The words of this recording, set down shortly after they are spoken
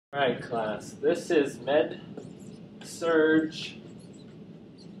Alright class, this is Med Surge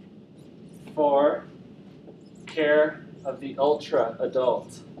for care of the ultra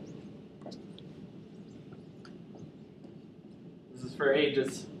adult. This is for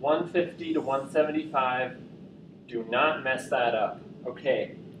ages 150 to 175. Do not mess that up.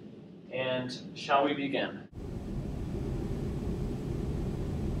 Okay, and shall we begin?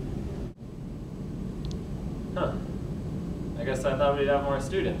 Huh. I guess I thought we'd have more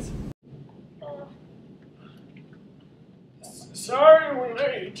students. Sorry we're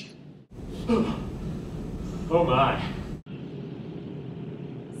late. Oh my.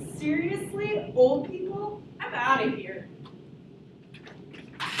 Seriously? Old people? I'm out of here.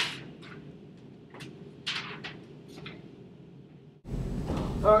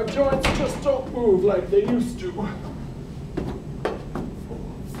 Our joints just don't move like they used to.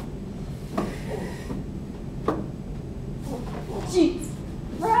 Jeez.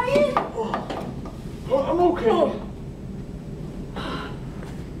 Ryan? I'm okay.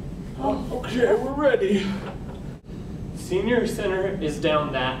 Okay, we're ready. Senior Center is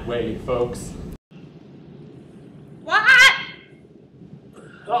down that way, folks. What?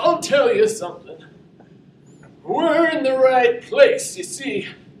 I'll tell you something. We're in the right place, you see.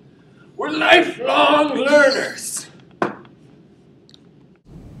 We're lifelong learners.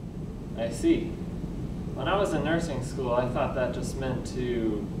 I see. When I was in nursing school, I thought that just meant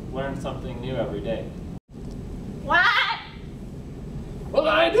to learn something new every day. What? Well,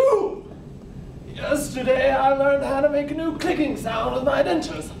 I do. Yesterday, I learned how to make a new clicking sound with my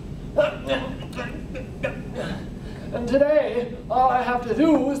dentures. And today, all I have to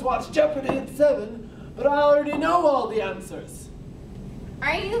do is watch Jeopardy at 7, but I already know all the answers.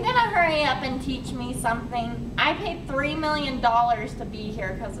 Are you gonna hurry up and teach me something? I paid $3 million to be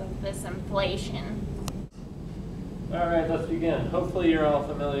here because of this inflation. Alright, let's begin. Hopefully you're all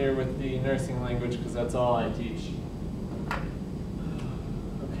familiar with the nursing language because that's all I teach.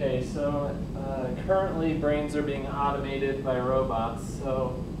 Okay, so currently brains are being automated by robots,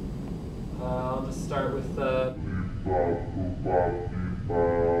 so I'll just start with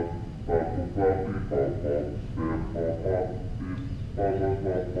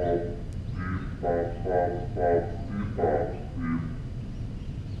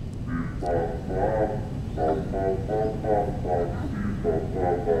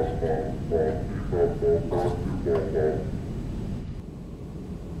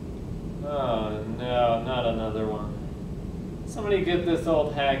oh no, not another one. Somebody get this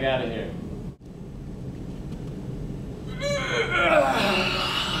old hag out of here.